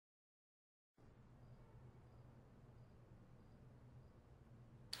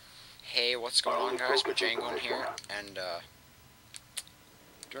Hey, what's going on, guys? Bajango here, and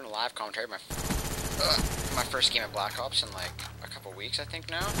doing a live commentary. My first game of Black Ops in like a couple weeks, I think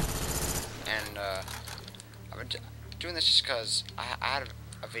now. And I've been doing this just because I had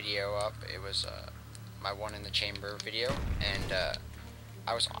a video up. It was my one in the chamber video, and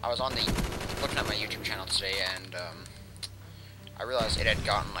I was on the looking at my YouTube channel today, and I realized it had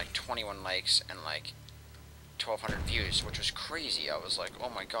gotten like 21 likes and like 1,200 views, which was crazy. I was like,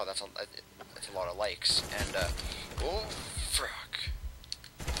 oh my god, that's a lot of likes. And oh fuck.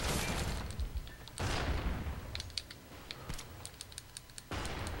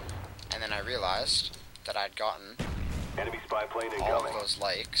 And then I realized that I'd gotten enemy spy plane all of those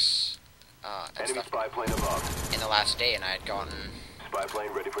likes and enemy stuff spy plane above. in the last day, and I had gotten Spy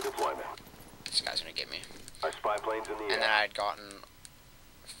plane ready for deployment. this guy's gonna get me. Our spy plane's in the air. And then I had gotten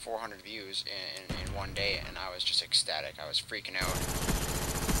 400 views in one day, and I was just ecstatic. I was freaking out.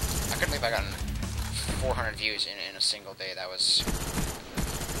 I couldn't believe I got 400 views in a single day. That was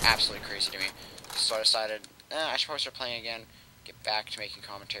absolutely crazy to me. So I decided, I should probably start playing again, get back to making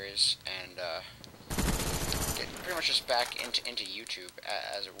commentaries, and get pretty much just back into YouTube,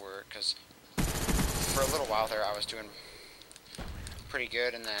 as it were, because for a little while there I was doing pretty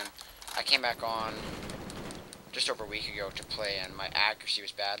good, and then I came back on just over a week ago to play, and my accuracy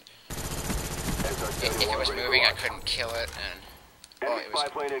was bad. If it was moving, I couldn't kill it, and oh, it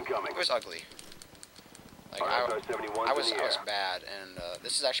was ugly. Like I was bad, and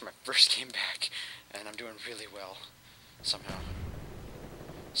this is actually my first game back, and I'm doing really well somehow.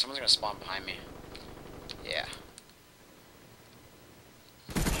 Someone's gonna spawn behind me. Yeah.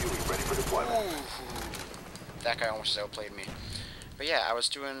 Ready for deployment. Ooh, that guy almost outplayed me. But yeah, I was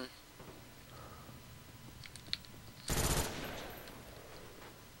doing.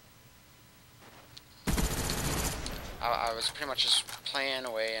 I was pretty much just playing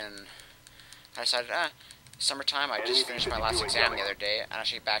away, and I decided, summertime. I just finished my last exam the other day, and I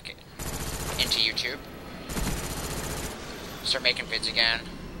should get back into YouTube, start making vids again,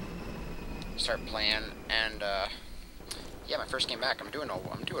 start playing, and yeah, my first game back. I'm doing all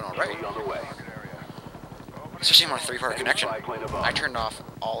right. Especially on a 3-part connection. I turned off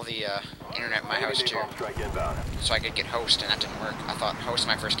all the internet in my house too, so I could get host, and that didn't work. I thought host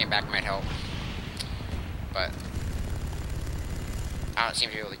my first game back might help, but I don't seem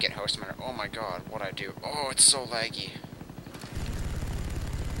to be able to get host. Oh my god, what'd I do? Oh, it's so laggy.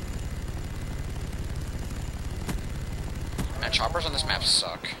 Man, choppers on this map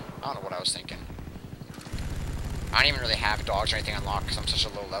suck. I don't know what I was thinking. I don't even really have dogs or anything unlocked because I'm such a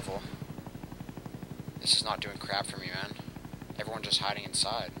low level. This is not doing crap for me, man. Everyone's just hiding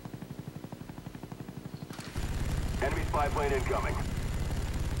inside. Enemy spy plane incoming.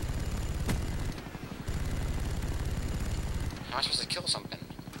 How am I supposed to kill something?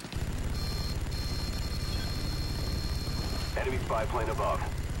 Enemy spy plane above.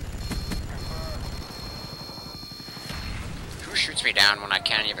 Who shoots me down when I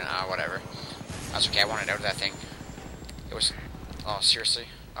can't even, whatever. That's okay, I wanted out of that thing. It was, oh, seriously?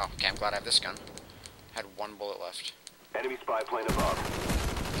 Oh, okay, I'm glad I have this gun. I had one bullet left. Enemy spy plane above.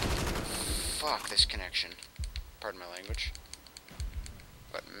 Fuck this connection. Pardon my language.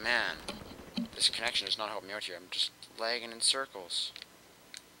 But man, this connection does not help me out here. I'm just lagging in circles.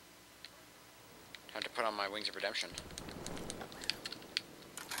 Time to put on my Wings of Redemption.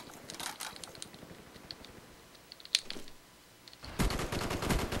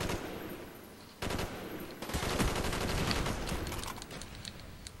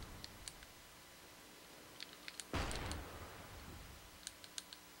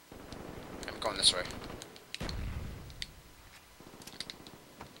 I'm going this way.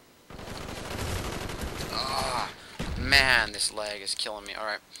 Man, this lag is killing me.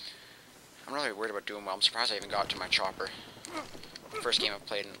 Alright. I'm really worried about doing well. I'm surprised I even got to my chopper. First game I've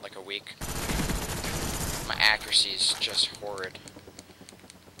played in like a week. My accuracy is just horrid.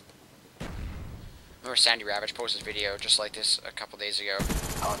 Remember Sandy Ravage posted a video just like this a couple days ago.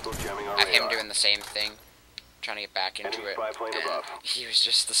 Of him doing the same thing. Trying to get back into it. And he was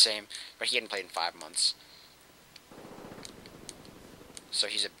just the same. But he hadn't played in 5 months. So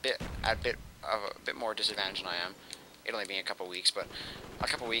he's a bit more disadvantaged than I am. It only being a couple weeks, but a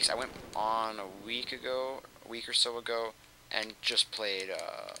couple weeks. I went on a week or so ago, and just played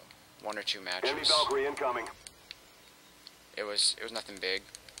 1 or 2 matches. Enemy Valkyrie incoming. It was nothing big.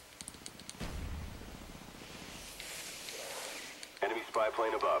 Enemy spy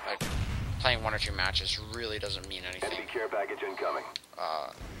plane above. Like, playing 1 or 2 matches really doesn't mean anything. Enemy care package incoming.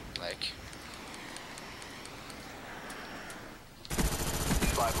 Like.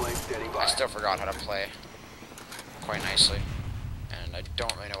 Spy plane standing by. I still forgot how to play quite nicely. and I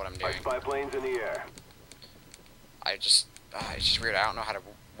don't really know what I'm Our doing. spy plane's in the air. It's just weird. I don't know how to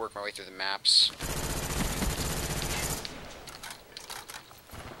work my way through the maps.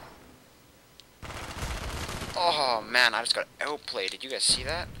 Oh man, I just got outplayed. Did you guys see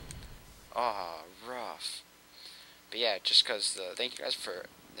that? Oh, rough. But yeah, just cause thank you guys for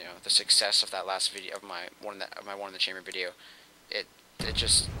the success of that last video of my one in the chamber video. It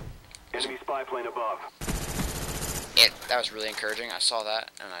just Enemy spy plane above. that was really encouraging. I saw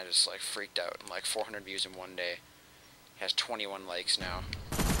that and I just like freaked out. I'm like 400 views in one day. It has 21 likes now.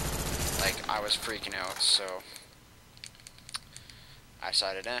 Like I was freaking out, so I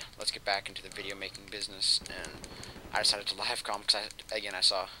decided, let's get back into the video making business, and I decided to live com because I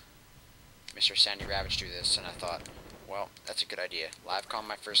saw Mr. Sandy Ravage do this, and I thought, well, that's a good idea. Live com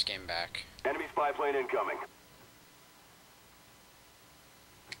my first game back. Enemy spy plane incoming.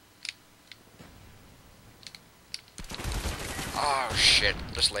 Oh shit,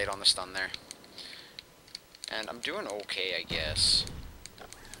 just laid on the stun there. And I'm doing okay, I guess.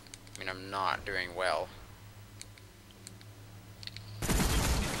 I mean, I'm not doing well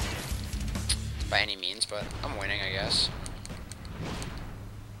by any means, but I'm winning, I guess.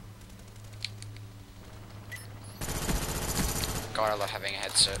 God, I love having a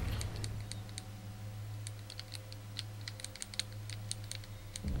headset.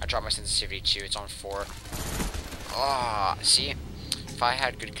 I dropped my sensitivity too, it's on 4. Ah, see? If I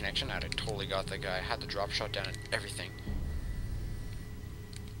had good connection, I'd have totally got that guy. I had the drop shot down and everything.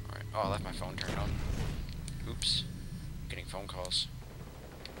 Alright, oh, I left my phone turned on. Oops. I'm getting phone calls.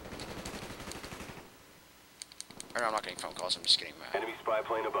 Or no, I'm not getting phone calls, I'm just getting Enemy spy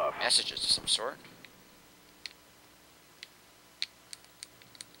plane above. messages of some sort.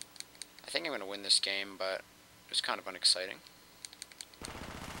 I think I'm going to win this game, but it was kind of unexciting.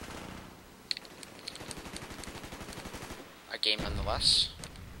 A game nonetheless.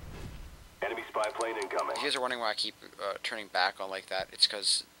 Enemy spy plane incoming. If you guys are wondering why I keep turning back on like that, it's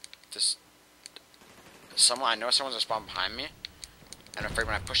because I know someone's going to spawn behind me, and I'm afraid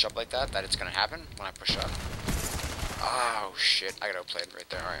when I push up like that it's going to happen when I push up. Oh shit, I got outplayed right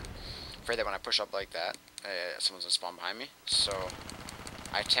there. Alright. Afraid that when I push up like that, someone's gonna spawn behind me. So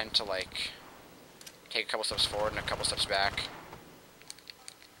I tend to like take a couple steps forward and a couple steps back.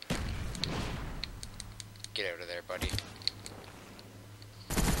 Get out of there, buddy.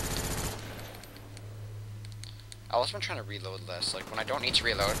 I've also been trying to reload less. Like when I don't need to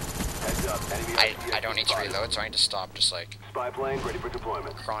reload, Heads up. Enemy I don't need to reload, so I need to stop just like Spy plane ready for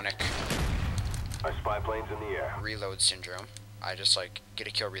deployment. chronic Our spy plane's in the air. reload syndrome. I just like get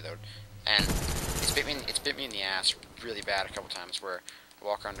a kill reload, and it's bit me in the ass really bad a couple times where I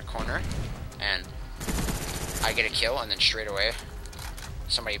walk around the corner and I get a kill, and then straight away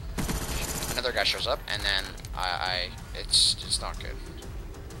another guy shows up, and then it's not good.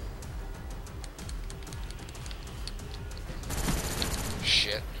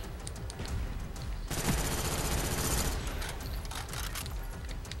 Shit.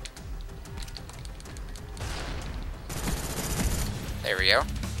 There we go.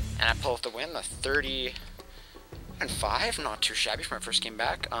 And I pull up the win, the 30-5, not too shabby for my first game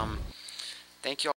back. Thank you all.